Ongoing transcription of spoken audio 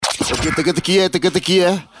Okey, teka-teki.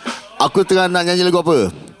 Aku tengah nak nyanyi lagu apa?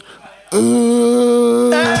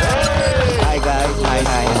 Hi guys, hi.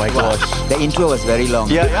 Oh my gosh. The intro was very long.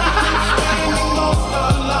 Yeah.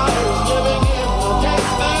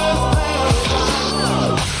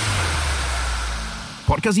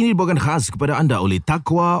 Podcast ini dibawakan khas kepada anda oleh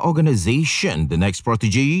TAQWA Organisation, The Next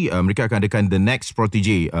Protégé. Mereka akan adakan The Next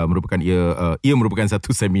Protégé. Ia merupakan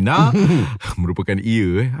satu seminar.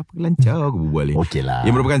 Apa lancar aku berbual ni. Okeylah.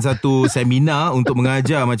 Ia merupakan satu seminar untuk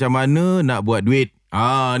mengajar macam mana nak buat duit.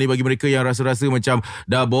 Ni bagi mereka yang rasa-rasa macam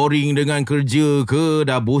dah boring dengan kerja ke,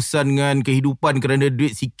 dah bosan dengan kehidupan kerana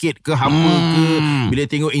duit sikit ke, hampa ke. Bila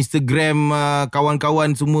tengok Instagram,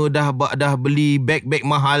 kawan-kawan semua dah beli beg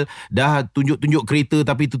mahal, dah tunjuk-tunjuk kereta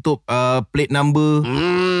tapi tutup plate number.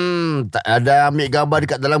 Tak ada ambil gambar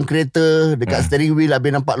dekat dalam kereta, dekat steering wheel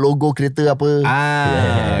habis nampak logo kereta apa.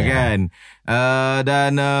 Kan.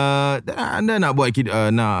 Dan anda nak buat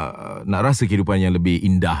nak rasa kehidupan yang lebih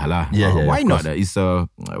indah lah. Why not?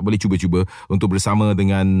 Boleh cuba-cuba untuk bersama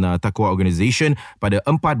dengan TAQWA Organisation pada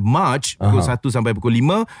 4 Mac pukul 1 sampai pukul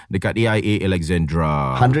 5 dekat AIA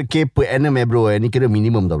Alexandra. 100k per annum bro. Ni kira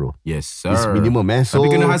minimum tau bro. Yes sir. It's minimum so,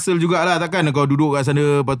 tapi kena hasil jugalah. Takkan kau duduk kat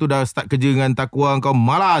sana lepas tu dah start kerja dengan TAQWA kau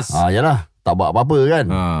malas. Yalah, tak buat apa-apa kan.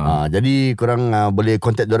 Jadi korang boleh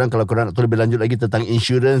contact diorang kalau korang nak tahu lebih lanjut lagi tentang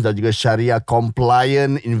insurance dan juga syariah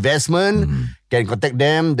compliant investment. Can contact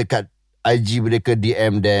them dekat IG mereka,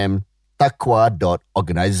 DM them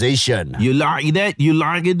TAQWA.Organisation. You like that?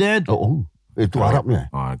 Oh. Itu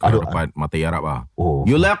Arabnya. Kalau dapat Matair Arab lah.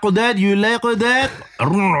 You like that?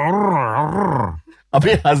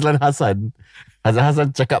 Habis Hazlan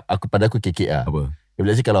Hassan cakap pada aku kekek lah. Apa?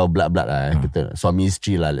 Let's say kalau blood lah, kita suami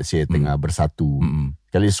isteri lah, let's say tengah bersatu.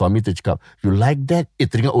 Kali suami tu cakap, you like that?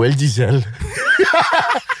 Teringat OLG sel.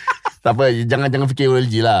 Tak apa, jangan fikir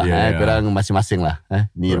OLG lah. Korang masing-masing lah.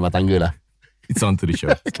 Ni rumah tangga lah. It's on to the show.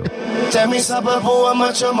 Let's go. Tell me something, boy,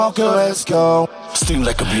 macam okay, let's go. Sting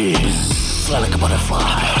like a bee, fly like a butterfly,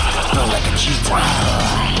 run like a cheetah,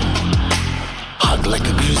 hug like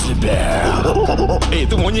a grizzly bear.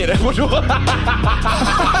 Itu monyet bodoh.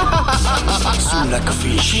 Swim like a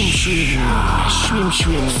fish,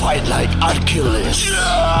 swim, fight like Achilles.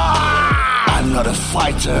 I'm not a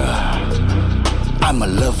fighter, I'm a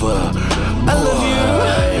lover. I love you,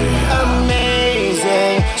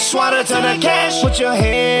 amazing. Swatter to the cash, put your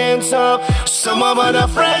hands up. Some of the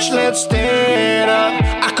fresh, let's stand up.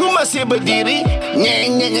 Aku masih berdiri.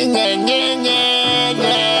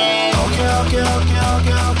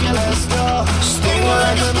 Okay, let's go. Sting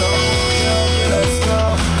like a bee, let's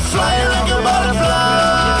go. Fly like a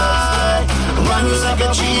butterfly, run like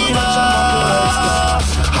a cheetah,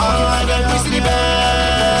 hug like a grizzly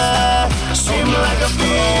bear, swim like a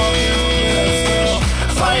fish,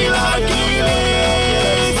 fight like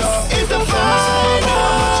Achilles. It's the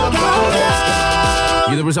final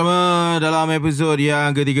countdown. Kita bersama dalam episod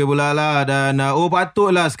yang ketiga pula lah. Dan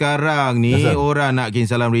patutlah sekarang ni Asal? Orang nak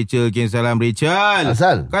salam Rachel.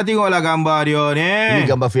 Asal? Kau tengoklah gambar dia ni.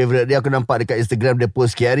 Ini gambar favourite dia. Aku nampak dekat Instagram dia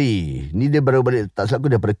post sikit hari. Ni dia baru balik, tak silap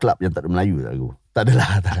aku daripada kelab yang tak ada Melayu tak aku. Tak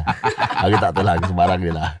adalah. Aku tak tahu lah, aku sembarang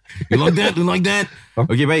dia lah. You like that?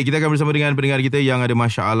 Okay, baik, kita akan bersama dengan pendengar kita yang ada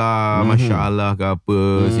Masya Allah ke apa,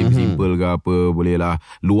 simple ke apa. Bolehlah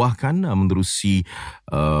luahkan menerusi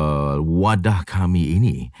wadah kami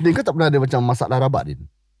ini. Din, kau tak pernah ada macam masalah rabak, Din?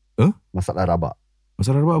 Masalah rabak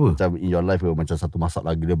apa? Macam in your life macam satu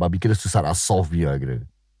masalah gila babi kira susah nak solve dia kira.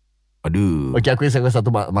 Aduh. Okay, aku rasa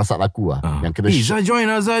satu masalah aku lah yang kena Zar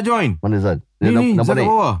join. Mana Zar? Ni nampak Zar kat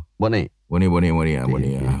bawah. Buat naik. Boleh.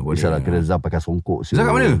 Bisa lah kira Zar pakai songkok. Zar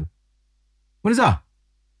kat mana? Mana Zar?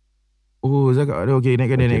 Oh, Zar kat ada. Okay,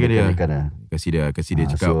 naikkan dia. Kasih dia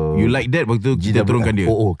cakap you like that. Waktu kita turunkan dia.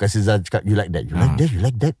 Kasih Zar cakap you like that. You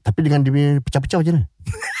like that. Tapi dengan dia pecah-pecah macam mana?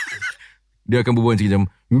 Dia akan berbual macam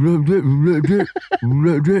you like that.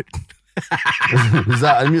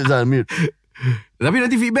 Zar unmute. Tapi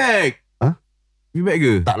nanti feedback. Feedback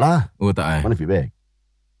ke? Tak lah. Oh tak Mana feedback?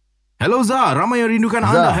 Hello Zar, ramai yang rindukan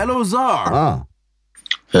anda. Hello Zar.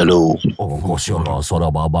 Hello. Oh, sial lah. Suara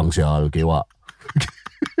abang sial. Kewak.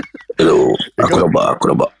 Hello. Aku nampak. Kau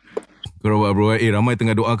nampak bro. Ramai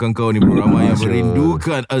tengah doakan kau ni bro. Ramai yang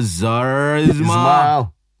merindukan Azhar Ismail.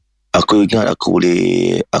 Aku ingat aku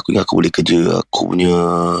boleh kerja. Aku punya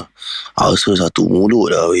rasa satu mulut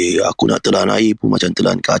dah. Aku nak telan air pun macam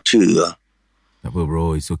telan kaca lah. Tak apa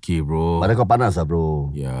bro, it's okay bro. Pada kau panas lah bro.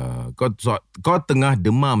 Ya, kau tengah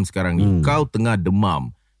demam sekarang ni. Kau tengah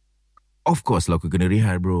demam. Of course lah kau kena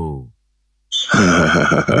rehat bro.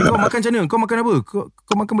 Tapi kau makan macam mana? Kau makan apa?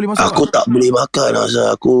 Kau makan boleh masak? Aku tak boleh makan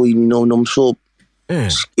Azhar. Aku minum sup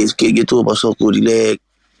sikit-sikit gitu. Pasal aku relax.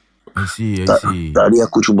 I see. Tadi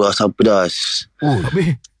aku cuba asam pedas.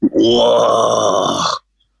 Habis Wah.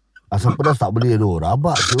 Asam pedas tak boleh tu.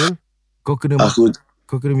 Rabak Syul. kau kena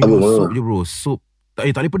minum sup je bro. Sup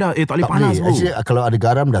tak boleh pedas, tak boleh panas bro. Actually, kalau ada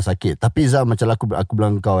garam dah sakit. Tapi Zah, macam aku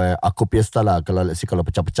bilang kau aku punya style lah. Kalau let's say kalau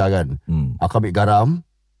pecah-pecah kan, aku ambil garam,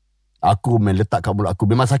 aku letak kat mulut aku.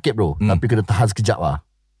 Memang sakit bro, tapi kena tahan sekejap lah.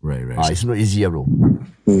 Right. It's not easy lah bro.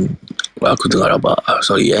 Aku tengah rabak.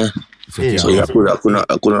 Sorry Sorry,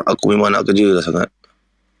 aku memang nak kerja dah sangat.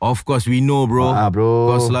 Of course we know bro. Bro.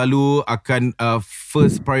 Kau selalu akan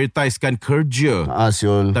first prioritisekan kerja.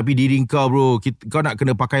 Syul. Tapi diri kau bro, kau nak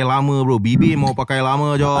kena pakai lama bro. Bibir mau pakai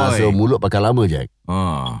lama Joy. So mulut pakai lama Jack.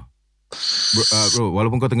 Bro,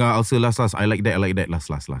 walaupun kau tengah ulcer last. I like that. Last.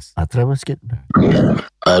 Try lah sikit.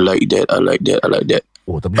 I like that.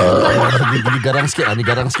 Oh tapi ni garang sikit lah. Ni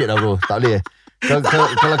garang sikit lah bro. Tak boleh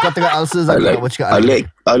Kalau kau tengah ulcer Zah, kau nak cakap I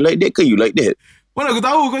like that ke you like that? Mana aku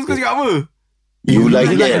tahu kau cakap apa? You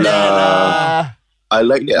like that lah. I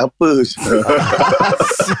like that apa?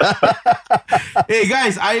 Hey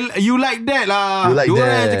guys, you like that lah. You like Dua that.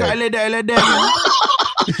 orang cakap I like that.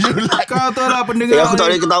 Kau tahu lah pendengar. Aku tak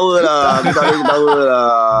boleh ketawa lah.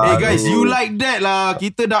 Hey guys, you like that lah.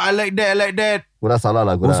 Kita dah I like that. Kurang salah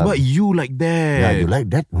lah kurang. Sebab you like that. You like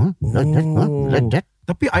that? Like that?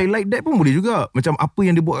 Tapi I like that pun boleh juga. Macam apa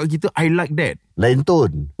yang dia buat kat kita, I like that. Lain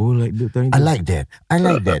tone. Oh, like that. I like that.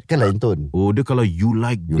 Kan lain tone. Oh, dia kalau you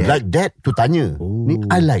like You that. like that? Tu tanya. Ni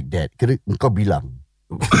I like that. Kena kau bilang.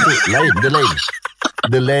 Lain.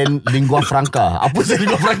 Dia lain lingua franca. Apa sih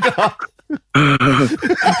lingua franca?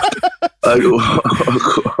 Aduh.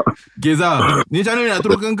 Okay, Zah, ni macam mana nak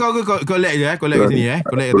turunkan kau ke kau lag je Kau lag kat sini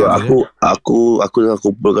Kau lag kat atas Aku tengah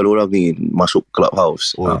kumpulkan orang ni masuk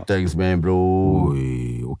clubhouse. Thanks man bro.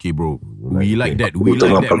 Oi, okay bro. We like that.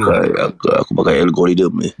 Aku pakai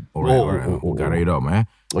algorithm ni. Alright. Garai dah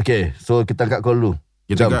Okay, so kita angkat call dulu.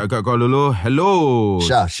 Kita angkat call dulu. Hello.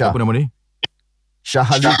 Syah. Apa nama ni? Syah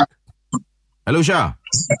Haziq. Hello Syah.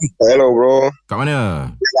 Hello bro. Kat mana?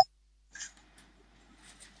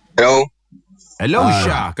 Hello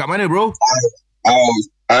Syah. Kat mana bro?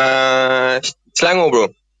 Selangor bro.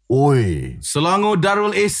 Oi. Selangor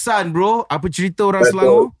Darul Ehsan bro. Apa cerita orang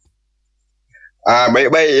Selangor?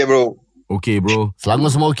 Baik-baik je bro. Okay bro. Selangor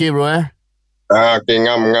semua okay bro Okay,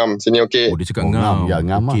 ngam. Sini okay. Oh dia cakap ngam. Ya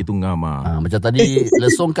ngam Okay tu ngam macam tadi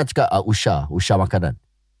Lesong kan cakap Usha makanan.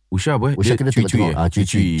 Usha apa? Usha kena tengok.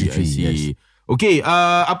 Cuci. Yes. Okay,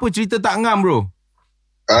 apa cerita tak ngam bro?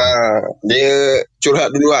 Dia curhat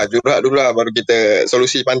dulu lah baru kita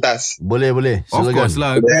solusi pantas. Boleh. Of course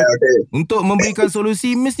lah. Okay. Untuk memberikan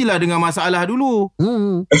solusi mestilah dengan masalah dulu.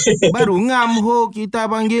 Baru ngam kita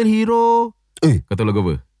panggil hero. Kata lagu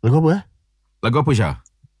apa? Lagu apa Syah?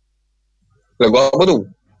 Lagu apa tu?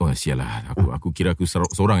 Oh sialah. Aku kira aku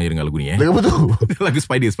seorang je dengar lagu ni Lagu apa tu? Lagu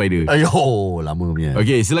Spider. Ayo, lama punya.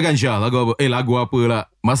 Okay, silakan Syah. Lagu apa? Lagu apa lah?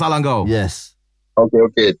 Masalah kau. Yes.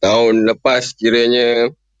 Okay. Tahun lepas kiranya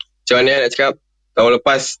macam mana nak cakap? Tahun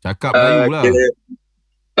lepas Cakap Melayu lah.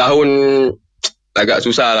 Tahun agak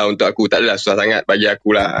susah lah untuk aku. Tak adalah susah sangat bagi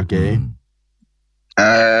aku lah. Okay.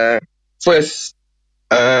 First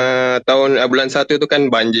tahun bulan 1 tu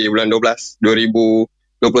kan banjir bulan 12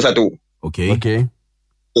 2021. Okay.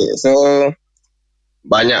 So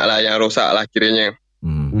banyak lah yang rosak lah kiranya.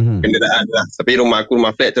 Kenderaan lah. Tapi rumah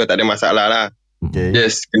flat tu tak ada masalah lah.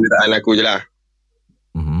 Just kenderaan aku je lah.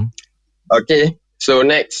 Okay. So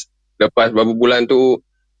next, lepas beberapa bulan tu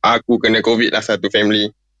aku kena COVID lah satu family.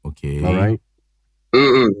 Okay. Alright.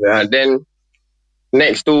 Then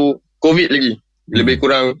next tu COVID lagi. Lebih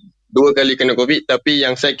kurang 2 kali kena COVID. Tapi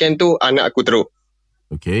yang second tu anak aku teruk.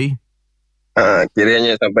 Okay.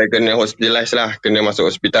 Kiranya sampai kena hospitalize lah. Kena masuk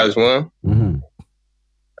hospital semua.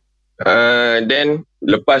 Then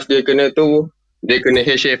lepas dia kena tu, dia kena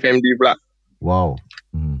HFMD pula. Wow.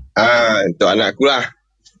 Untuk anak aku lah.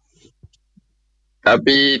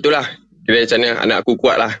 Tapi itulah, kira macam mana anak aku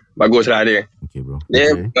kuat lah. Bagus lah dia. Okay bro.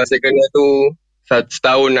 Dia masa kena tu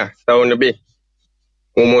setahun lebih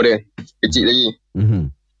umur dia. Kecil lagi.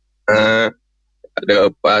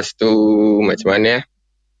 Lepas tu macam mana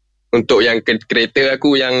untuk yang kereta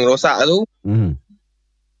aku yang rosak tu,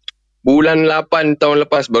 bulan 8 tahun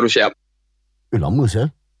lepas baru siap. Lama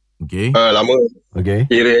sel. Okay. Lama. Okay.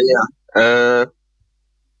 Kiranya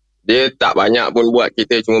dia tak banyak pun buat,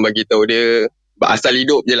 kita cuma bagi tahu dia asal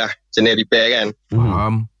hidup je lah, macam mana repair kan.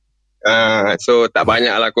 Faham. So tak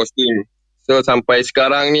banyak lah kosting. So sampai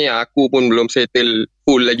sekarang ni aku pun belum settle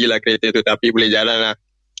full lagi lah kereta tu, tapi boleh jalan lah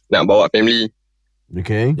nak bawa family.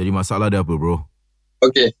 Okay. Jadi masalah dia apa bro?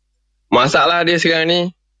 Okay, masalah dia sekarang ni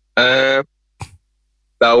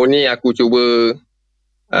tahun ni aku cuba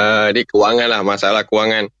Dia kewangan lah, masalah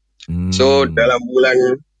kewangan. So dalam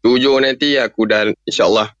bulan 7 nanti aku dah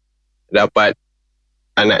insyaAllah dapat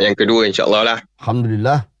anak yang kedua, insyaAllah lah.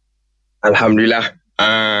 Alhamdulillah.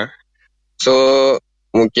 So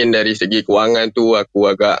mungkin dari segi kewangan tu aku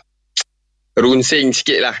agak runsing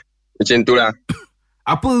sikit lah. Macam tu lah.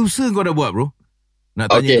 Apa usaha kau dah buat, bro? Nak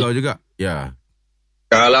tanya kau juga. Ya.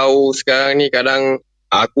 Kalau sekarang ni kadang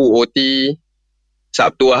aku OT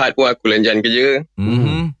Sabtu Ahad pun aku lenjan kerja.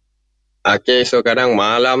 Okay, so kadang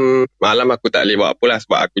malam aku tak boleh buat apa lah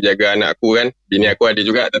sebab aku jaga anak aku kan. Bini aku ada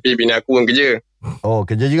juga, tapi bini aku pun kerja. Oh,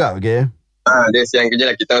 kerja juga, okay. Dia siang kerja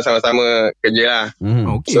lah, kita sama-sama kerja lah.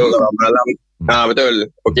 Okay. So kalau malam, betul.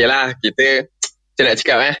 Okay lah, kita macam nak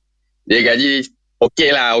cakap dia gaji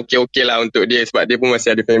okay lah untuk dia sebab dia pun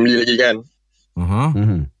masih ada family lagi kan.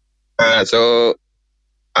 So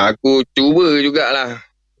aku cuba jugalah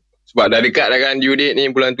sebab dah dekat dah kan due date ni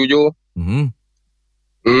bulan 7.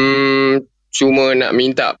 Cuma nak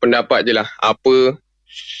minta pendapat je lah.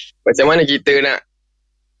 Macam mana kita nak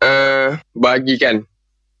bagikan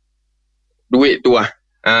duit tu lah.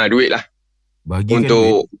 Duit lah. Bagikan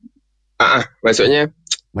untuk duit. Maksudnya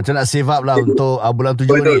macam nak save up lah untuk bulan 7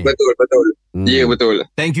 betul, ni. Betul. Ya, betul.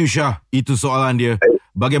 Thank you, Syah. Itu soalan dia.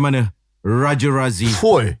 Bagaimana Raja Razi?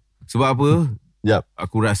 Sebab apa? Yep.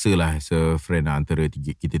 Aku rasalah se-friend antara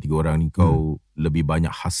kita 3 orang ni, kau lebih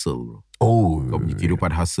banyak hustle, bro. Kau punya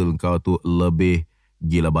kehidupan hustle kau tu lebih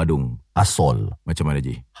gila badung. Asal. Macam mana,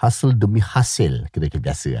 Ji? Hustle demi hasil. Kita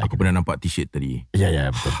biasa. Aku pernah nampak t-shirt tadi.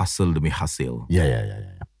 Ya, betul. Hustle demi hasil. Ya.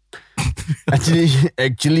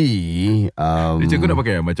 Actually macam kau nak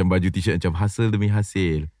pakai macam baju t-shirt macam hustle demi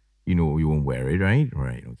hasil. You know, you won't wear it, right?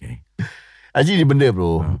 Right, okay. Actually ni benda,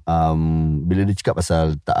 bro. Bila dia cakap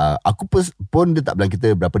pasal aku pun dia tak bilang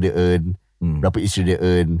kita berapa dia earn, berapa isteri dia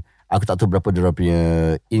earn. Aku tak tahu berapa dia punya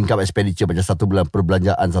income expenditure macam satu bulan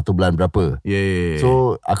perbelanjaan, satu bulan berapa. Yeah.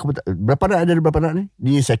 So aku berapa anak ada, berapa anak ni?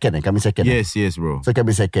 Ni second kami second. Yes, bro. So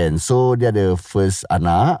kami second. So dia ada first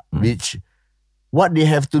anak, which what they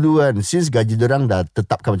have to do kan, since gaji diorang dah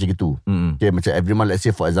tetapkan macam gitu. Okay, macam every month, let's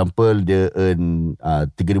say for example dia earn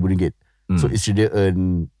RM3,000. So isteri dia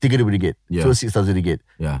earn RM3,000. So RM6,000.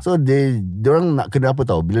 So diorang nak kena apa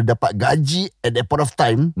tahu, bila dapat gaji at that point of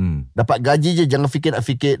time, dapat gaji je, jangan fikir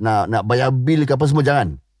nak bayar bil ke apa semua,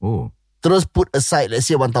 jangan. Terus put aside let's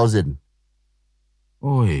say 1,000.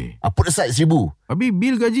 Put aside 1,000. Habis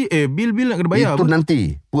bil gaji bil nak kena bayar itu apa? Nanti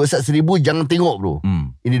put aside 1,000, jangan tengok, bro.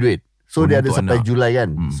 Ini duit. So dia ada sampai Julai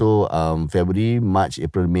kan. So February, March,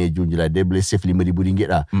 April, May, Jun, Julai, dia boleh save RM5,000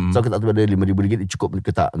 lah. So aku tak tahu ada RM5,000 cukup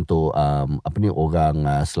ke tak untuk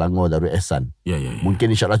orang Selangor Darul Ehsan.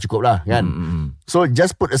 Mungkin insyaAllah cukup lah kan. So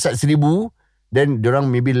just put aside 1,000, then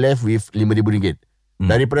diorang maybe left with RM5,000.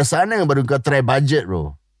 Daripada sana baru kau try budget,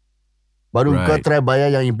 bro. Baru kau try bayar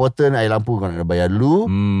yang important, air lampu kau nak bayar dulu.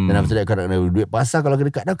 Dan after that kau nak kena duit pasar. Kalau kena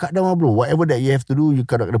cut down bro. Whatever that you have to do,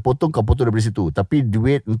 kau nak kena potong, kau potong dari situ. Tapi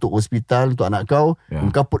duit untuk hospital, untuk anak kau,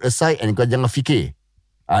 kau put aside and kau jangan fikir.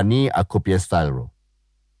 Ni aku punya style, bro.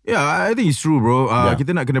 I think it's true, bro.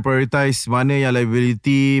 Kita nak kena prioritize mana yang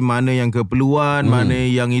liability, mana yang keperluan, mana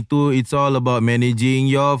yang itu. It's all about managing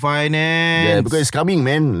your finance. Because it's coming,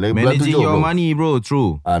 man. Managing your money, bro.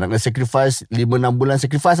 True. Nak kena sacrifice 5-6 bulan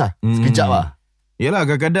sacrifice lah. Sekejap lah. Yelah,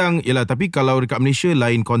 kadang-kadang tapi kalau dekat Malaysia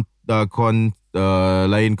lain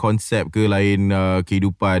lain konsep ke, lain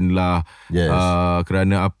kehidupan lah.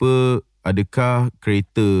 Kerana apa? Adakah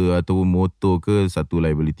kereta ataupun motor ke satu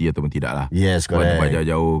liability ataupun tidak lah? Yes, correct. Bajak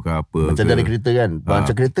jauh ke apa macam dari kereta kan.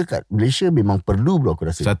 Macam kereta kat Malaysia memang perlu, bro, aku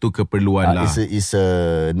rasa. Satu keperluan lah. It's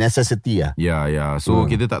a necessity lah. So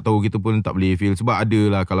kita tak tahu, kita pun tak boleh feel. Sebab ada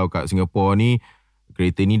lah kalau kat Singapore ni,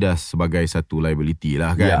 kereta ni dah sebagai satu liability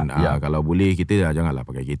lah kan. Kalau boleh kita janganlah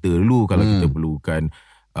pakai kereta dulu. Kalau kita perlukan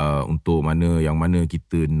untuk mana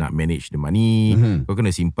kita nak manage the money, kau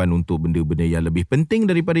kena simpan untuk benda-benda yang lebih penting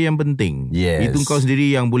daripada yang penting. Itu kau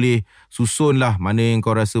sendiri yang boleh susun lah mana yang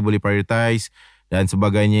kau rasa boleh prioritize dan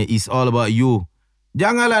sebagainya. It's all about you.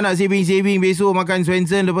 Janganlah nak saving besok makan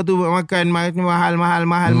Swensen, lepas tu makan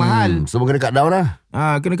mahal. So kena cut down lah.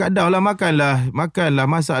 Kena cut down lah. Makanlah,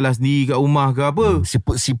 masaklah sendiri kat rumah ke apa.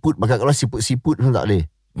 Siput makan kat luar, siput pun tak boleh.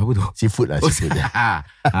 Apa tu? Seafood lah, seafood. Kan?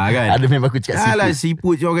 Ada memang aku cakap seafood. Alah,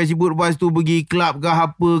 seafood, makan seafood, lepas tu pergi club ke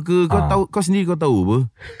apa ke. Kau sendiri kau tahu apa?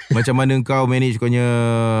 Macam mana kau manage kau punya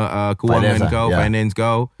kewangan kau, finance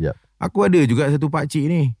kau. Aku ada juga satu pakcik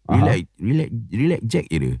ni. Relax Jack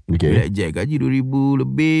je dia. Relax Jack, gaji 2,000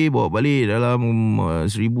 lebih, bawa balik dalam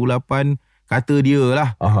 1,008. Kata dia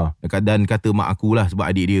lah. Dan kata mak aku lah, sebab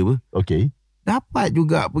adik dia apa. Okay. Dapat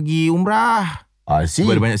juga pergi umrah. see.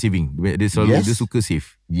 Sebab dia banyak saving. Dia selalu dia suka save.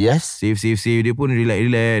 Yes. Save. Dia pun relax.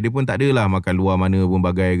 Dia pun tak adalah makan luar mana pun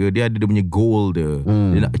bagai ke. Dia ada dia punya goal dia.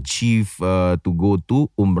 Dia nak achieve to go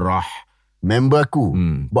to umrah. Member aku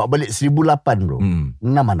bawa balik 1,800 bro. 6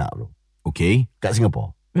 anak bro. Okay. Kat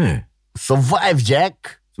Singapore. Survive Survive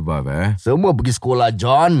Jack. Semua pergi sekolah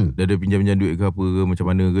John. Dia ada pinjam-pinjam duit ke apa ke, macam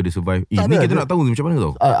mana ke dia survive. Ni kita nak tahu macam mana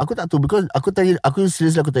tau. Aku tak tahu because aku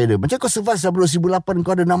seriously aku tanya dia, macam kau survive sah bro 1,800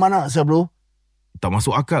 kau ada 6 anak sah bro. Tak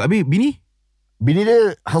masuk akal. Habis bini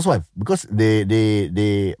dia housewife because they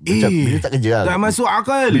macam bini tak kerja lah. Tak masuk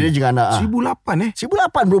akal. Bini dengan anak 1,800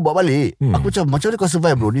 1,800 bro bawa balik. Aku macam mana kau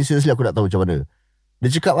survive bro. Ni seriously aku nak tahu macam mana. Dia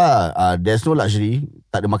cakap there's no luxury,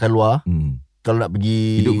 tak ada makan luar. Kalau nak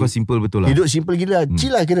pergi, hidup kau simple betul lah. Hidup simple gila,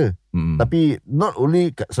 chill lah kira. Tapi not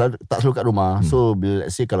only tak selalu kat rumah. So bila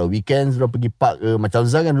let's say kalau weekends dia pergi park ke, macam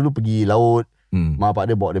Dzar kan dulu pergi laut. Mak pak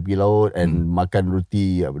dia bawa dia pergi laut and makan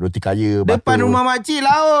roti kaya depan batu. rumah makcik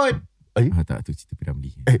laut. Tak tu cerita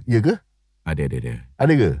Piramli. Ya ke? Ada.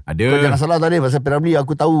 Ada ke? Ada. Kau jangan salah tadi pasal Piramli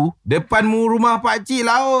aku tahu. Depan rumah pakcik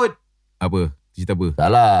laut. Apa? Cerita apa?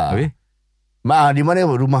 Salah. Habis? Di mana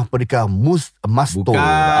rumah pernikahan Mastor? Bukan.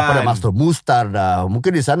 Apa dah Mastor? Mustar dah.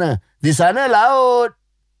 Mungkin di sana. Di sana laut.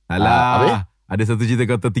 Alah. Ada satu cerita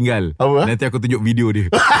kau tertinggal. Apa? Nanti aku tunjuk video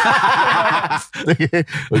dia.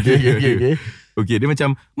 Okay. Okay, dia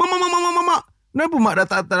macam, Mak. Kenapa mak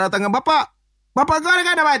tak datang dengan bapak? Bapak kau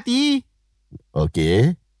kan dah mati.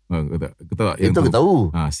 Okay. Kau tahu tak? Itu aku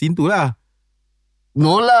tahu. Scene tu lah.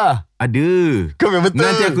 No lah. Ada. Kau memang betul.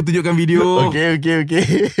 Nanti aku tunjukkan video. Okay.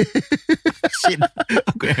 Shit.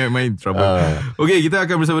 Aku main trouble. Okay, kita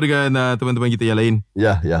akan bersama dengan teman-teman kita yang lain.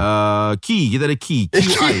 Ya. Key. Kita ada Key.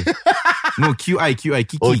 QI. No, QI.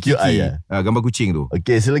 Key. ya. Gambar kucing tu.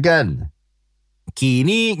 Okay, silakan. Key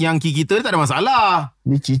ni, yang Key kita tak ada masalah.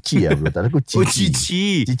 Ni Cici lah bro. Tak ada aku Cici. Oh,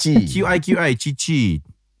 Cici. QI. Cici.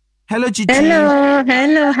 Hello, Cici.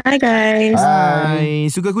 Hello. Hi guys. Hai.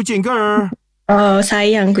 Suka kucing ke? Oh,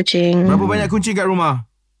 sayang kucing. Berapa banyak kucing kat rumah?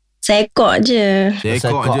 Seekor je.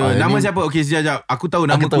 Seekor je. Nama siapa? Okey, sekejap. Aku tahu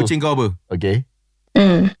nama kucing kau apa. Okay.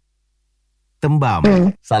 Tembam.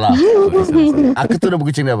 Salah. Aku tahu nama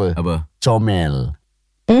kucing dia apa? Apa? Comel.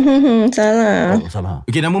 Salah. Salah.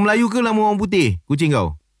 Okey, nama Melayu ke nama orang putih? Kucing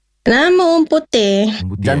kau? Nama orang putih.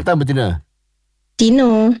 Jantan betina?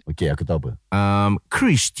 Tino. Okay, aku tahu apa.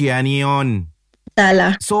 Christianion.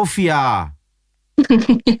 Salah. Sofia.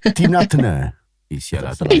 Tina Turner. Sial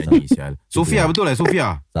lah, tak nyanyi sial. Sofia, betul lah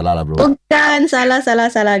Sofia? Salah lah bro. Bukan, salah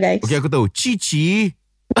guys. Okey, aku tahu. Cici.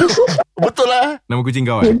 Betul lah. Nama kucing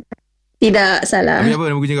kau kan? Tidak, salah.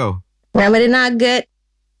 Apa nama kucing kau? Nama dia Nugget.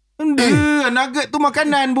 Nugget tu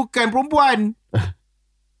makanan, bukan perempuan.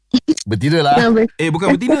 Betina lah. Bukan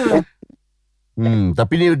betina.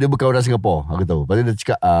 Tapi dia bukan orang Singapura. Aku tahu. Pasal dia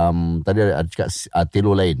cakap tadi ada cakap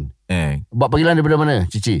telur lain. Buat panggilan daripada mana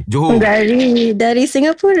Cici? Johor. Dari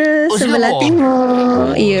Singapura. Sebelah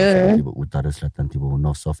timur. Ya. Utara, selatan, timur,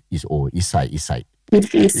 north, south, east. East side.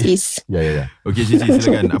 East. Ya. Okey, Cici,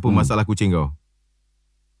 silakan. Apa masalah kucing kau?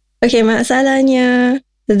 Okay, masalahnya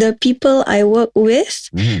the people I work with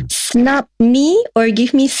snub me or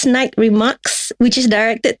give me snide remarks which is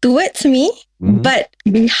directed towards me but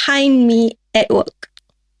behind me at work.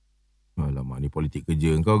 Alamak, ni politik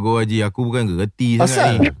kerja. Kau go Haji, aku bukan gerti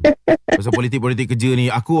sangat ni. Pasal politik kerja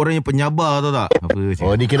ni, aku orang yang penyabar tau tak? Apa cakap?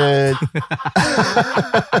 Oh, ni kira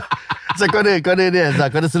So kau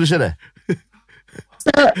ada solution dah? So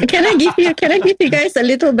can I give you guys a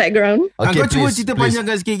little background? Okay, kau cuba cerita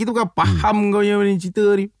panjangkan sikit. Kita bukan faham kau yang ni cerita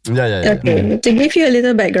ni. Ya. Okay, to give you a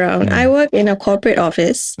little background, I work in a corporate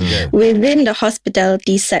office within the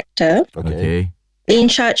hospitality sector. Okay. In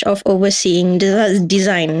charge of overseeing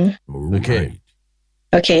design. Okay.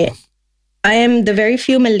 I am the very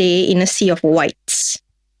few Malay in a sea of whites.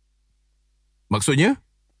 Maksudnya?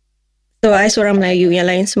 So I seorang Melayu, yang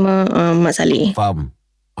lain semua Mak Saleh. Faham.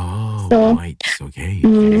 So, whites. Okay.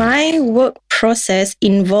 My work process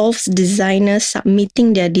involves designers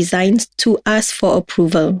submitting their designs to us for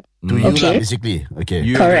approval. To you lah basically. Okay.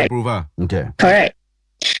 You Correct. approve lah. Okay. Correct.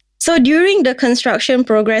 So during the construction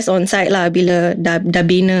progress on site lah, bila dah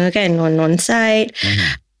bina kan on site,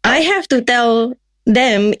 I have to tell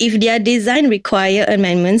them if their design require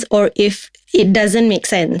amendments or if it doesn't make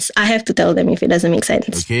sense. I have to tell them if it doesn't make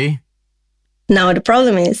sense. Okay. Now the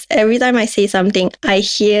problem is, every time I say something, I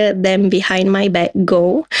hear them behind my back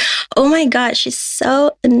go, "Oh my God, she's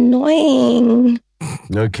so annoying."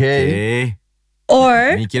 Okay.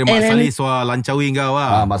 Or ni kira Mak Saleh soal lancawi kau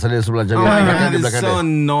lah. Mak Saleh sebelah Oh my God, it's so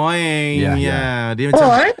annoying. Dia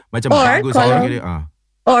macam bagus sangat dia.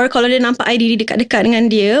 Or kalau dia nampak I diri dekat-dekat dengan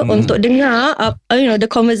dia untuk dengar the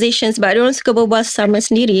conversations, but dia orang suka berbual sama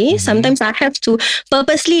sendiri. Sometimes I have to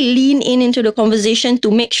purposely lean into the conversation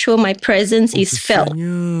to make sure my presence is felt.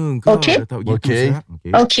 Okay.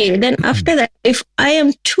 Okay, then after that, if I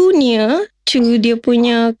am too near to dia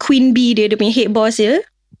punya queen bee dia punya head boss dia,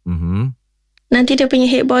 nanti dia punya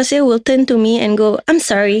head boss dia will turn to me and go, I'm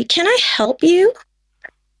sorry, can I help you?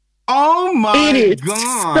 Oh my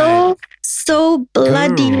God. So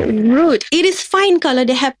bloody rude. It is fine kalau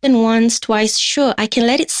they happen once, twice. Sure, I can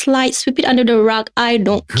let it slide, sweep it under the rug. I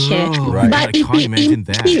don't care. Right. But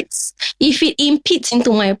if it impedes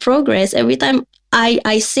into my progress, every time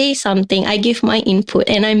I say something, I give my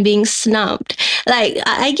input, and I'm being snubbed. Like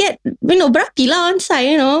I get, berapi lah on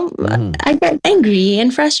side, I get angry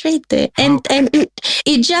and frustrated. And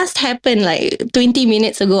it just happened like 20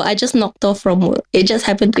 minutes ago. I just knocked off from work. It just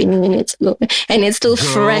happened 20 minutes ago, and it's still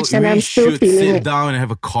fresh, and I'm still feeling it. We should sit down and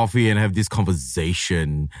have a coffee and have this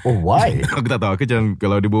conversation. Oh, why? Aku tak tahu. Aku macam,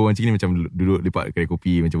 kalau dia berbual macam ni, macam duduk lepak kedai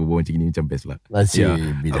kopi, macam berbual macam ni, macam best lah.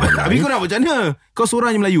 Tapi kau nak buat macam mana? Kau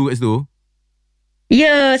seorang je Melayu kat situ?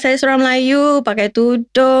 Ya, saya seorang Melayu, pakai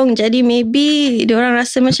tudung. Jadi maybe diorang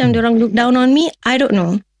rasa macam diorang look down on me. I don't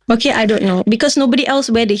know. Okay, I don't know. Because nobody else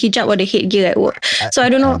wear the hijab or the headgear at work. So I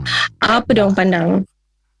don't know apa diorang pandang.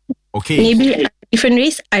 Okay. Maybe different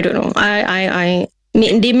race. I don't know. I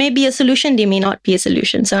they may be a solution. They may not be a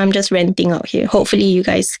solution. So I'm just ranting out here. Hopefully you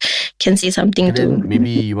guys can say something to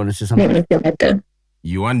maybe you want to say something. Make me feel better.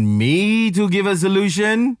 You want me to give a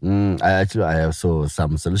solution? I have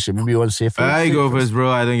some solution. Maybe you want to say first? I go first, bro.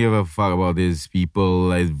 I don't give a fuck about these people.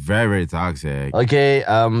 It's very, very toxic. Okay,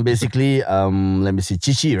 basically, let me see.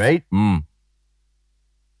 Chichi, right?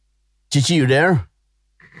 Chichi, you there?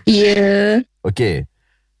 Yeah. Okay.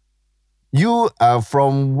 You are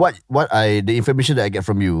from the information that I get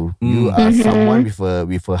from you. You are someone with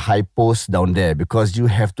a high post down there because you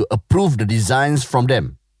have to approve the designs from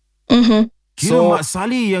them. So Mak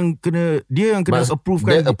Saleh yang kena approve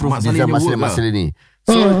kan. Dia approve design Mak Saleh ni.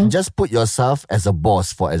 So just put yourself as a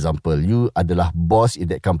boss. For example, you adalah boss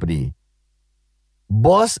in that company.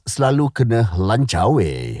 Boss selalu kena lanjiao.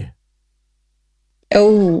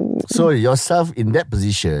 Oh. So yourself in that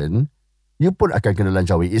position, you pun akan kena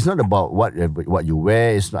lanjiao. It's not about what you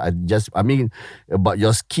wear. It's not about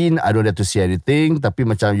your skin. I don't have to say anything. Tapi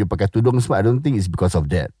macam you pakai tudung semua, I don't think it's because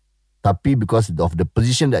of that. Tapi because of the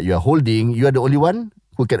position that you are holding, you are the only one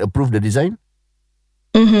who can approve the design.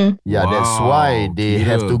 Yeah, that's why they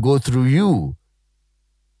have to go through you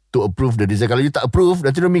to approve the design. Kalau you tak approve,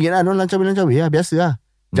 nanti dia minggir lancawi lah, biasa lah.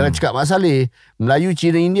 Jangan cakap Mak Saleh. Melayu,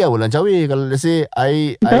 Cina, India pun lancawi. Kalau let's say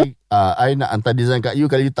I nak hantar design kat you,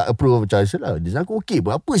 kalau you tak approve, macam lah, design aku okay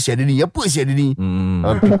pun. Apa si ada ni?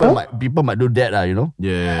 People might do that lah,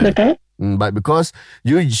 Yeah. Okay. But because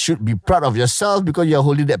you should be proud of yourself because you are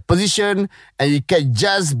holding that position, and you can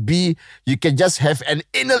just have an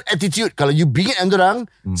inner attitude. Kalau you bingit dengan orang,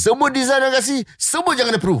 semua design yang kasih, semua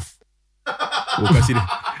jangan approve. Kasih dia.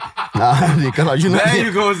 Kalau you nak, there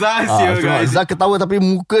you go, Zah. Guys. Zah ketawa tapi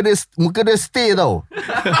muka dia stay tau.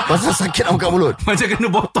 Pasal sakit nak buka mulut. Macam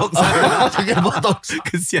kena botox. Macam kena botox.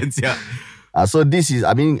 Kesian siap. So this is,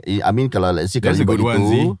 I mean kalau let's say, that's kalau a good one,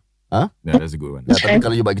 itu, Yeah, that's a good one. Tapi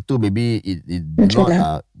kalau you buat gitu, maybe it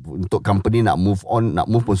not untuk company nak move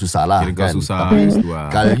pun susah lah. Kira kan? susah. Tapi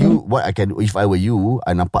kalau you, what I can, if I were you,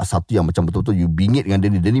 I nampak satu yang macam betul-betul you bingit dengan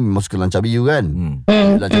dia ni memang suka lancawi you kan.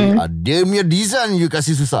 Dia punya design you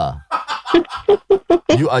kasih susah.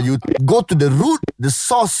 You go to the root, the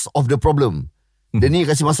source of the problem. Dia ni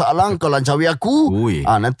kasih masalah, kau lancawi aku.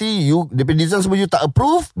 Nanti dia punya design semua you tak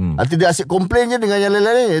approve. Nanti dia asyik komplain je dengan yang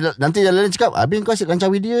lain-lain. Nanti yang lain cakap, habis kau asyik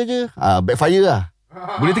lancawi dia je. Backfire lah.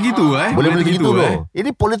 Boleh tergitu Boleh tergitu bro.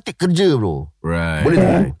 Ini politik kerja bro. Right. Boleh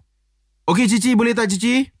tak? Okay Cici, boleh tak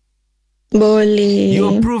Cici? Boleh.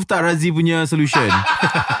 You approve tak Razi punya solution?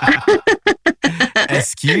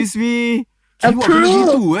 Excuse me.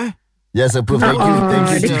 Approve. Yes, approve. Thank you,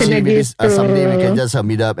 Cici. Maybe someday we can just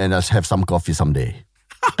meet up and have some coffee someday.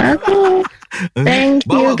 Thank you guys.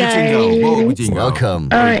 Bawa kucing kau. Welcome.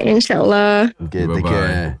 InsyaAllah. Okay, take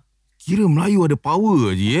care. Kira Melayu ada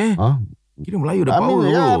power je Kira Melayu ada power.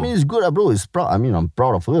 I mean it's good bro. It's proud. I mean I'm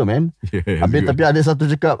proud of her, man. Tapi ada satu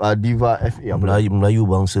cakap Diva FA Melayu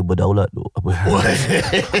bangsa berdaulat tu. Apa?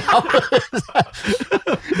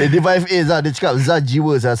 Diva FA Zah, dia cakap Zah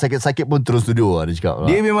jiwa Zah, sakit-sakit pun terus studio dia cakap.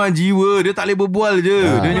 Dia memang jiwa, dia tak boleh berbual je.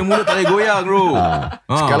 Dia punya mulut tak boleh goyang bro.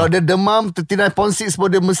 Kalau dia demam 39.6 pun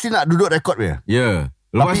dia mesti nak duduk rekod dia. Ya.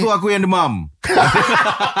 Lepas tu aku yang demam.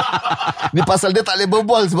 Ni pasal dia tak boleh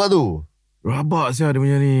berbual sebab tu. Rabak siapa dia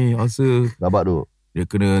punya ni ulcer. Rabak tu. Dia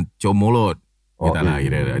kena comolot. Dia tak lah,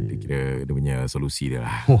 kira dia punya solusi dia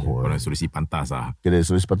lah. Orang solusi pantas lah. Kira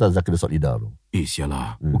solusi pantas dah kena sort lidah tu.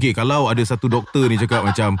 Sialah. Okay, kalau ada satu doktor ni cakap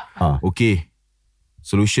macam, okay,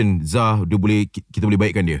 solution Dzar kita boleh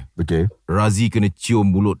baikkan dia. Okay. Razi kena cium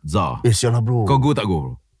mulut Dzar. Sialah bro. Kau go tak go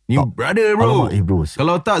bro? Ni brother bro. Alamak, bro.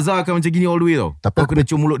 Kalau tak Dzar akan macam gini all the way tau. Tapi kau kena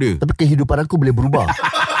cium mulut dia. Tapi kehidupan aku boleh berubah.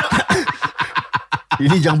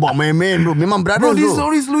 Ini jangan buat main-main bro. Memang brother bro. This is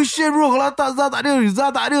only solution bro. Kalau tak Dzar tak ada. Dzar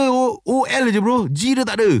tak ada OL je bro. G dia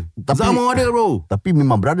tak ada. Dzar mau ada bro. Tapi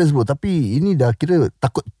memang brothers bro. Tapi ini dah kira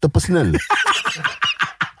takut terpersonal.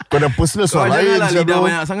 Kau dah personal soal lain. Kau janganlah lidah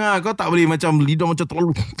banyak sangat. Kau tak boleh macam lidah macam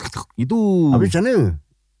terlalu itu. Habis macam mana?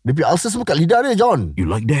 Dia punya ulcer semua kat lidah dia John. You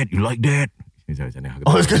like that. Macam mana?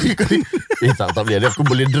 Sekali. Tak boleh. Aku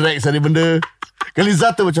boleh drag sana benda. Kali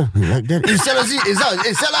Zat tu macam you like that. Sialah si Zat.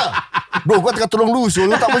 Sialah. Bro kau tengah tolong lu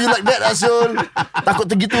Syul. Lu tak boleh you like that Syul. Takut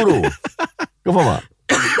tergitu tu. Kau faham tak?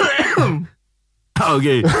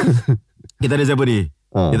 Okay. Kita ada siapa ni?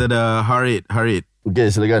 Kita ada Harid.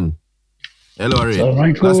 Okay silakan. Hello Harid.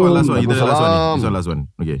 Assalamualaikum. Last one. Kita ada last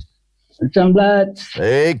one. Okay. Macam blood.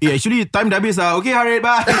 Actually time dah habis lah. Okay Harid,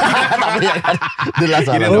 bye. Dia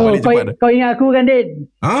last one. Kau ingat aku kan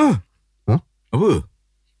Din? Apa?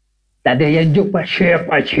 Tak ada yang joke pasal.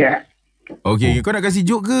 Okay, kau nak kasih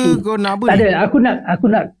joke ke? Kau nak apa? Tak ada.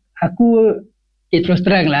 Aku terus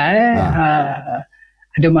terang lah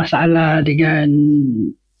ada masalah dengan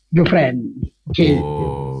girlfriend. Okay.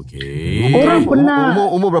 Okay. Orang pernah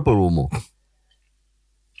umur berapa umur?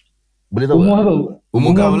 Boleh tahu umur apa?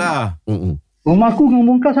 Umur kau lah. Umur aku dengan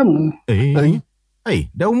umur kau sama.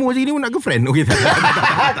 Dah umur macam ni pun nak girlfriend? Okay,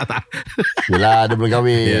 tak. Yelah, dia belum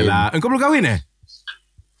kahwin. Yelah, kau belum kahwin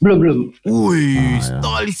Belum. Ui,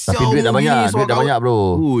 style siau. Tapi duit dah banyak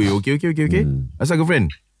bro. Ui, okay. Asal girlfriend?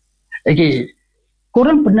 Okay.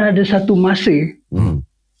 Korang pernah ada satu masa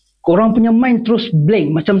korang punya mind terus blank,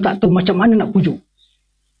 macam tak tahu macam mana nak pujuk.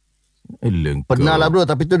 Pernah lah bro.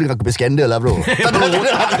 Tapi tu dengan aku punya skandal lah bro.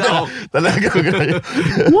 Tak nak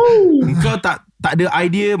Kau tak ada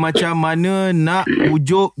idea macam mana nak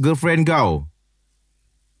pujuk girlfriend kau?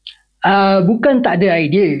 Bukan tak ada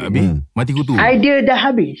idea. Mati kutu. Idea dah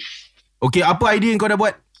habis. Okay, apa idea yang kau dah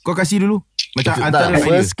buat? Kau kasih dulu. Macam antara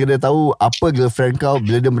first kena tahu apa girlfriend kau.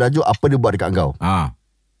 Bila dia merajuk, apa dia buat dekat kau.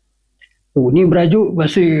 Ni merajuk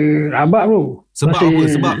bahasa rabak bro.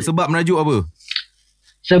 Sebab merajuk apa?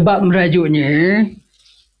 Sebab merajuknya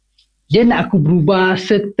dia nak aku berubah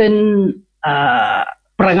certain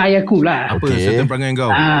perangai aku lah. Apa certain perangai kau?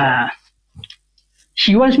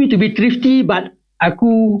 She wants me to be thrifty, but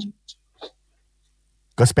aku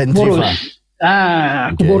kau spend thrift lah.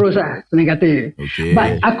 Aku boros lah senang kata.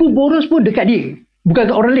 But aku boros pun dekat dia, bukan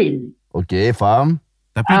kat orang lain. Okay, faham.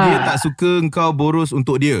 Tapi dia tak suka kau boros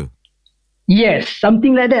untuk dia. Yes,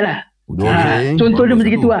 something like that lah. Contoh dia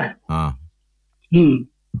macam gitu lah.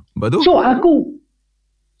 Lepas tu? So aku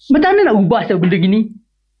macam mana nak ubah macam benda gini?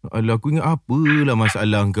 Alah, aku ingat apalah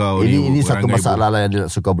masalah kau ni. Ini satu masalah lah yang dia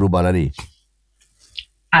nak suka berubah lah ni.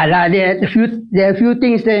 Alah, there are few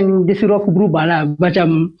things yang dia suruh aku berubah lah.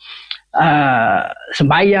 Macam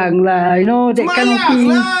sembayang lah, you know, that kind of thing.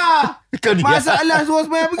 Masalah suruh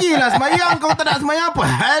sembayang, pergilah sembayang. Kau tak nak sembayang, apa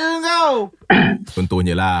hal kau?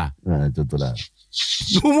 Contohnya lah. Contohlah.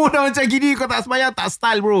 Umur dah macam gini, kau tak sembayang, tak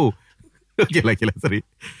style bro. Okay lah, sorry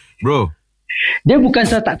bro. Dia bukan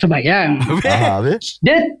saya tak sembayang.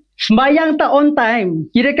 Dia sembayang tak on time.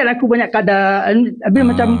 Kira kan aku banyak keadaan. Habis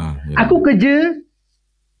macam aku kerja,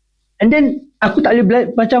 and then aku tak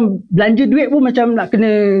boleh macam belanja duit pun macam nak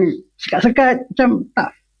kena sekat-sekat. Macam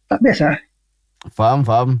tak biasa.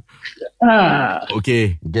 Faham.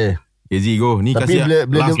 Okay Easy go. Ni tapi kasih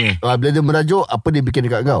bila dia merajuk, apa dia bikin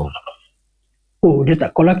dekat kau? Dia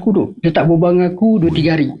tak call aku tu. Dia tak berbual dengan aku 2-3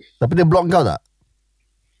 hari. Tapi dia block kau tak?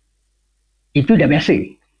 Itu dah biasa.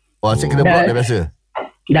 Asyik kena block dah biasa?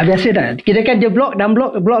 Dah biasa dah. Kira kan dia block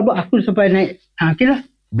aku sampai naik. Okay lah.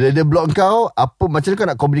 Bila dia block kau, macam mana kau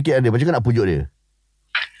nak communicate dengan dia? Macam mana kau nak pujuk dia?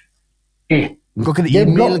 Kau kena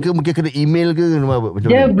email ke? Mungkin kena email ke? Macam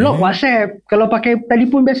dia block WhatsApp. Kalau pakai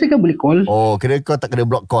telefon biasa kan boleh call. Kira kau tak kena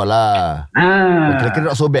block call lah. Kira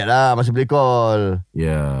not so bad lah. Masih boleh call.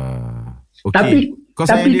 Okay. Kau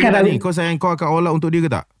sayang dia tak ni? Kau sayang kau akan all out untuk dia ke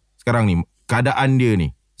tak? Sekarang ni keadaan dia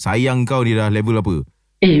ni, sayang kau dia dah level apa?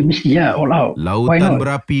 Mesti lah all out. Lautan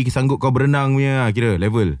berapi, sanggup kau berenang punya kira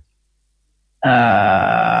level.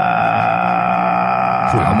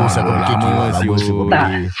 Lama tak.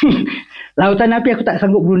 Lautan api aku tak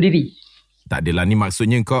sanggup bunuh diri. Tak adalah, ni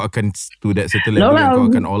maksudnya kau akan to that certain level yang kau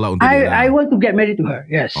akan all out untuk dia lah. I want to get married to her.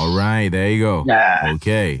 Yes. Alright, there you go.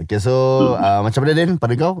 Okay, so macam mana Din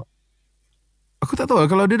pada kau? Aku tak tahu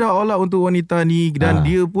kalau dia dah all out untuk wanita ni dan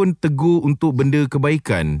dia pun tegur untuk benda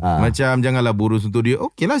kebaikan. Macam janganlah boros untuk dia.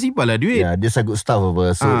 Okey lah, simpan lah duit. Ya, dia sagut staff apa.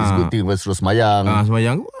 So it's good thing suruh semayang.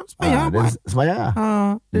 Semayang semayang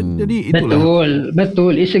lah. Jadi itulah.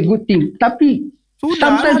 Betul. It's a good thing. Tapi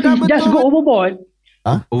sometimes it just go overboard.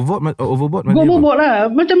 Overboard Go overboard lah.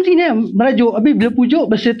 Macam ni merajuk. Habis bila pujuk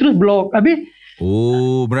bersa terus block. Habis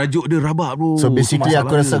merajuk dia rabak bro. So basically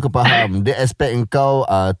aku rasa aku faham. Dia expect engkau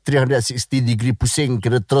 360 degree pusing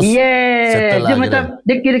kira terus settle lah. Dia macam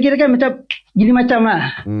dia kira-kira kan macam gini macam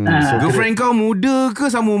lah. Girlfriend kau muda ke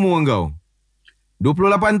sama umur kau?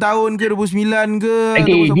 28 tahun ke 29 ke?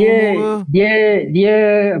 Okay, dia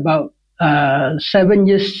about 7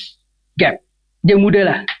 years gap. Dia muda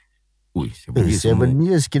lah. 7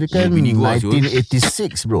 years kira kan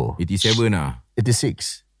 1986 bro. 87 lah.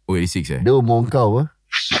 86. 86 Dia umur kau apa?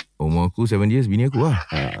 Umur aku 7 years, bini aku lah.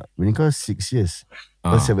 Bini kau 6 years.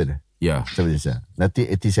 7 Ya. 7 years lah. Nanti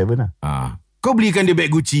 87 lah. Kau belikan dia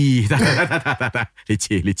beg Gucci. Tak.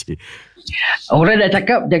 Leceh. Orang dah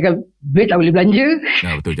cakap jaga duit tak boleh belanja.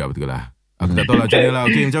 Betul lah. Aku tak tahu lah macam mana lah.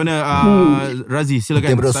 Okay, macam mana Razi,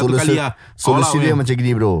 silakan. Bro, solusi dia macam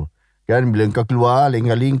gini bro. Kan bila kau keluar lain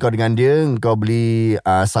kali kau dengan dia, kau beli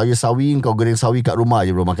sawi, kau goreng sawi kat rumah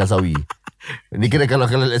je bro, makan sawi. Ni kira kalau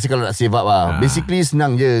nak save up lah. Basically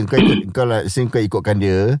senang je. Kau ikutkan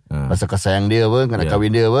dia pasal kau sayang dia apa, kau nak kahwin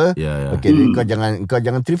dia apa. Okay, kau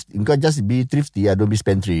jangan thrift, kau just be thrifty lah, don't be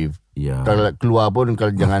spendthrift. Kalau keluar pun kau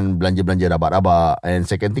jangan belanja-belanja rabak-rabak. And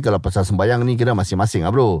second thing, kalau pasal sembayang ni kira masing-masing lah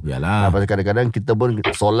bro. Pasal kadang-kadang kita pun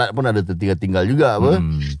solat pun ada tertinggal-tinggal juga apa.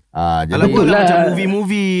 Jadi alamak lah macam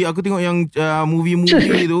movie-movie. Aku tengok yang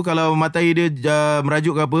movie-movie tu, kalau Matair dia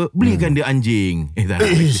merajuk ke apa, belikan dia anjing.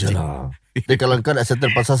 Tapi kalau kau nak settle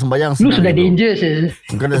pasal sembayang, lu sudah danger.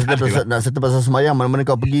 Kau nak settle pasal sembayang, mana-mana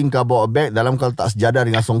kau pergi, kau bawa beg, dalam kau letak sejadah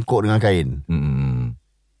dengan songkok dengan kain.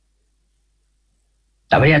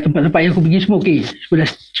 Tak payah, tempat-tempat yang aku pergi semua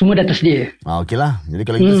semua dah tersedia. Okey lah. Jadi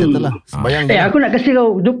kalau kita settle lah sembayang. Aku nak kasi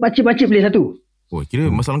kau pakcik-pakcik boleh satu. Kira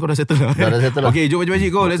masalah kau dah settle lah. Dah settle lah. Okay, jom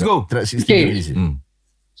pakcik-pakcik go. Let's go.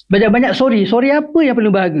 Banyak-banyak sorry apa yang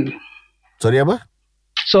paling berharga? Sorry apa?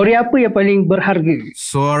 Sorry apa yang paling berharga?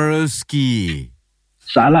 Swarovski.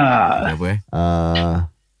 Salah. Apa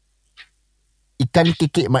ikan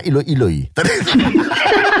kekek mak iloi-iloi. Tak ada.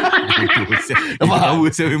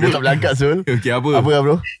 Dia tak boleh angkat Sul. Okay, apa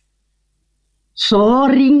bro?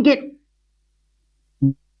 RM100.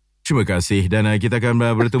 Terima kasih. Dan kita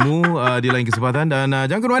akan bertemu di lain kesempatan. Dan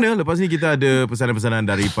jangan ke mana. Lepas ni kita ada pesanan-pesanan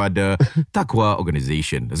daripada TAQWA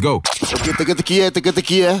Organisation. Let's go. Okay,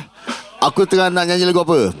 teka-teki ya. Aku tengah nak nyanyi lagu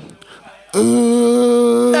apa?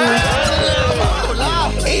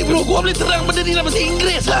 Bro, gua boleh terang benda ni dalam bahasa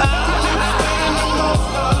Inggeris lah.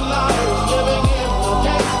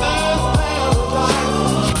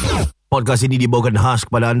 Podcast ini dibawakan khas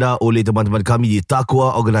kepada anda oleh teman-teman kami di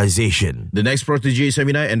TAQWA Organisation. The Next PROTÉGÉ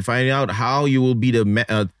Seminar, and find out how you will be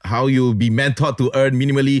mentored to earn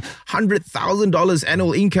minimally $100,000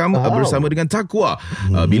 annual income bersama dengan TAQWA.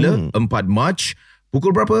 Bila 4 Mac.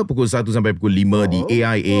 Pukul berapa? Pukul 1 sampai pukul 5 di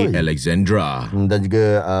AIA Alexandra. Dan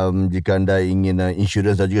juga jika anda ingin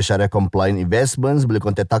insurans dan juga syariah compliant investments, boleh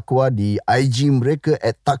kontak TAQWA di IG mereka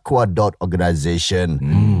 @taqwa.organisation.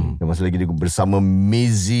 Dan masa lagi bersama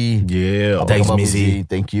Mizi. Thanks Mizi.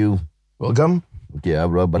 Thank you. Welcome. Okay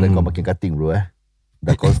bro, badan kau makin cutting bro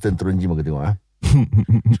Dah constant turun gym aku tengok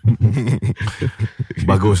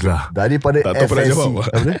Baguslah. Daripada FSC.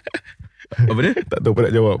 Apa dia? Tak tahu apa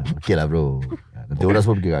nak jawab. Okay lah bro, nanti orang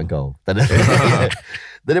semua pergi kat kau. Tak ada.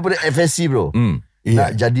 Daripada FSC bro,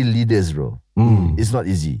 nak jadi leaders bro, it's not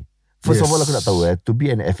easy. First of all aku nak tahu to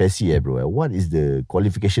be an FSC bro, what is the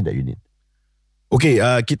qualification that you need? Okay,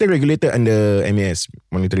 kita regulated under MAS,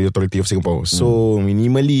 Monetary Authority of Singapore. So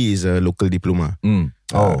minimally is a local diploma.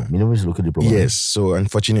 Minimum is local diploma. Yes, so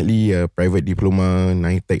unfortunately private diploma,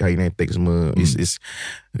 NITEC, high NITEC semua is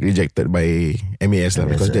rejected by MAS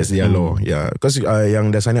lah, because that's their law. Yeah, because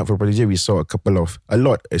yang dah sign up for PROTÉGÉ, we saw a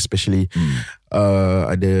lot especially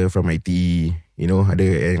ada from IT, ada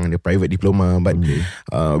yang ada private diploma, but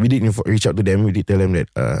we did reach out to them, we did tell them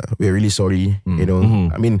that we're really sorry,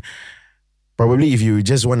 I mean, probably if you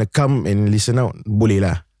just want to come and listen out, boleh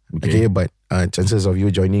lah. Okay, but chances of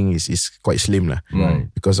you joining is quite slim lah,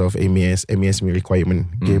 because of MAS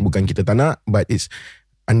requirement. Okay, bukan kita tak nak, but it's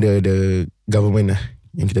under the government lah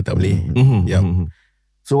yang kita tak boleh.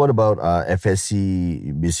 So what about FSC?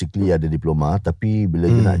 Basically ada diploma, tapi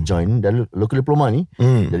bila dia nak join dan local diploma ni,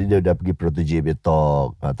 jadi dia dah pergi PROTÉGÉ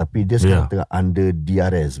talk, tapi dia sekarang tengah under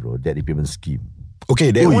DRS bro, Debt Repayment Scheme.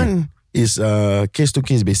 Okay, that one is case to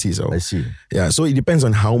case basis. I see. Yeah, so it depends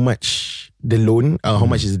on how much the loan, how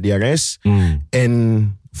much is the DRS,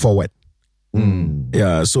 and for what.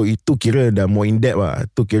 Ya, so itu kira dah more in depth lah.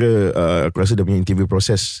 Tu kira aku rasa dia punya interview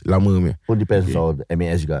process lama punya. Pun depends on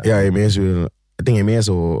MAS juga. Yeah, MAS will, I think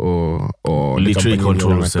MAS or literally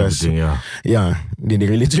control everything. Yeah, they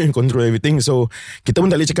literally control everything. So kita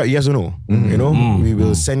pun tak boleh cakap yes or no. You know, we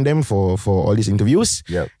will send them for all these interviews.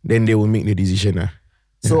 Then they will make the decision lah.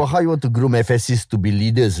 So how you want to groom FSCs to be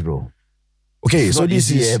leaders, bro? Okay, it's so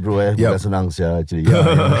this is bro. Bukan senang sia actually.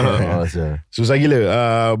 Susah gila.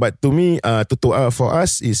 But to me, for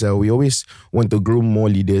us is we always want to groom more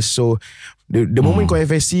leaders. So the moment kau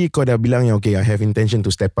FSC, kau dah bilang yang okay, I have intention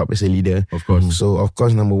to step up as a leader. Of course. So of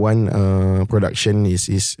course, number one, production is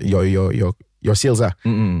your sales lah.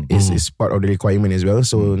 Is part of the requirement as well.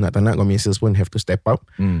 So nak tak nak, kau punya sales pun have to step up.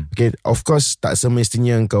 Okay, of course tak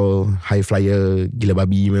semestinya kau high flyer gila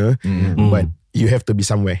babi but you have to be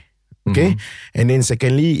somewhere. Okay, and then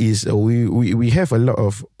secondly is we have a lot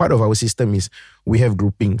of, part of our system is we have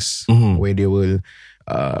groupings where they will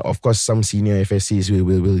of course some senior FSCs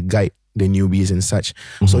will guide the newbies and such.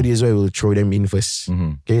 So this is why we'll throw them in first.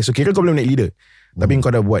 Okay, so kira kau belum naik leader, tapi kau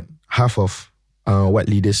dah buat half of what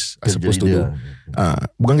leaders are supposed to do.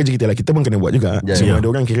 Bukan kerja kita lah, kita pun kena buat juga. So ada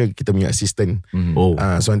orang kira kita punya assistant.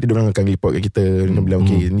 So nanti diorang akan report kat kita, bilang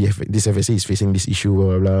okay, this FSC is facing this issue,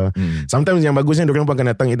 blah blah. Sometimes yang bagusnya diorang pun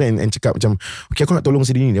akan datang kita and cakap macam, okay, aku nak tolong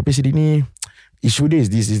CD ni, tapi CD ni issue this.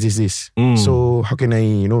 So how can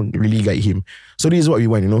I really guide him? So this is what we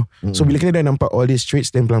want, So bila kita dah nampak all these traits,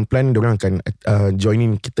 then pelan-pelan diorang akan join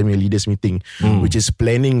in kita punya leaders meeting, which is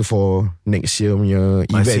planning for next year punya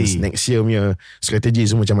events, next year punya strategy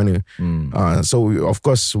semua macam mana. So of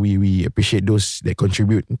course we appreciate those that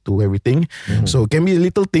contribute to everything. So can be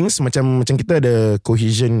little things macam kita ada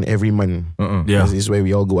cohesion every month. This is where we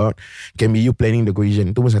all go out. Can be you planning the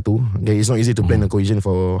cohesion. Tu pun satu. Okay, it's not easy to plan a cohesion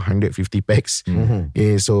for 150 packs.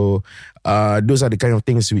 Okay, so those are the kind of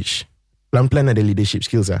things which pelan-pelan ada leadership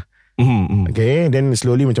skills lah. Okay, then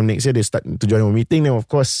slowly macam next year they start to join our meeting. Then of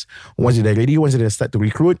course once they ready, once they start to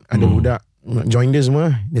recruit, ada budak join dia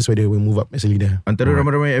semua, that's why they will move up as a leader. Antara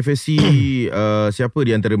ramai-ramai FSC siapa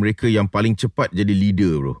di antara mereka yang paling cepat jadi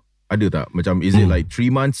leader, bro? Ada tak? Macam is it like 3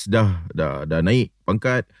 months dah naik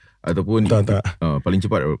pangkat ataupun tak. Paling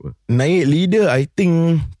cepat berapa? Naik leader I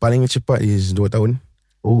think paling cepat is 2 tahun.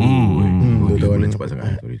 2 bulan cepat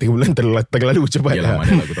sangat. 3 bulan terlalu cepat. Yalah, lah.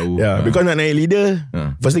 mana lah aku tahu. Because nak naik leader,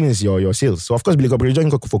 first thing is your sales. So of course bila kau pergi join,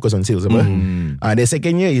 kau fokus on sales apa. The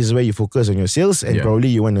second year is where you focus on your sales and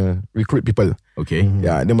probably you want to recruit people. Okay.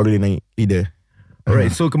 Then baru dia naik leader.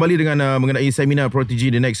 Alright, so kembali dengan mengenai seminar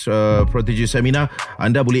PROTÉGÉ, the next PROTÉGÉ Seminar.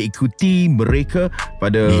 Anda boleh ikuti mereka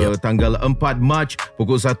pada tanggal 4 Mac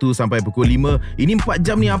pukul 1 sampai pukul 5. Ini 4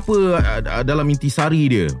 jam ni apa dalam intisari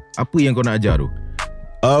dia? Apa yang kau nak ajar tu?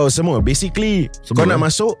 Semua. Basically kau nak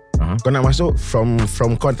masuk, kau nak masuk from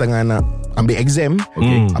kau tengah nak ambil exam,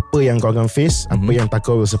 apa yang kau akan face, apa yang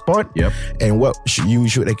TAQWA will support, and what you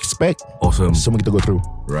should expect. Awesome. Semua kita go through.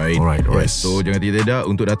 Right. Yes. So jangan tidak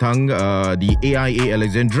untuk datang di AIA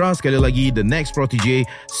Alexandra. Sekali lagi, the next PROTÉGÉ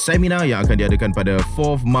Seminar yang akan diadakan pada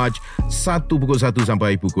 4 Mac pukul 1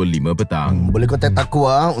 sampai pukul 5 petang. Boleh contact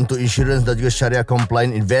TAQWA untuk insurance dan juga syariah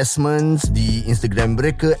compliant investments di Instagram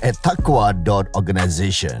mereka @TAQWA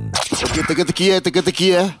Organisation. Okay, teka-teki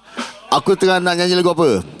ya. Aku tengah nak nyanyi lagu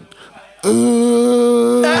apa?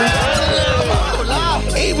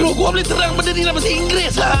 Bro, gua boleh terang benda ni dalam bahasa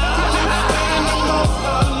Inggeris lah.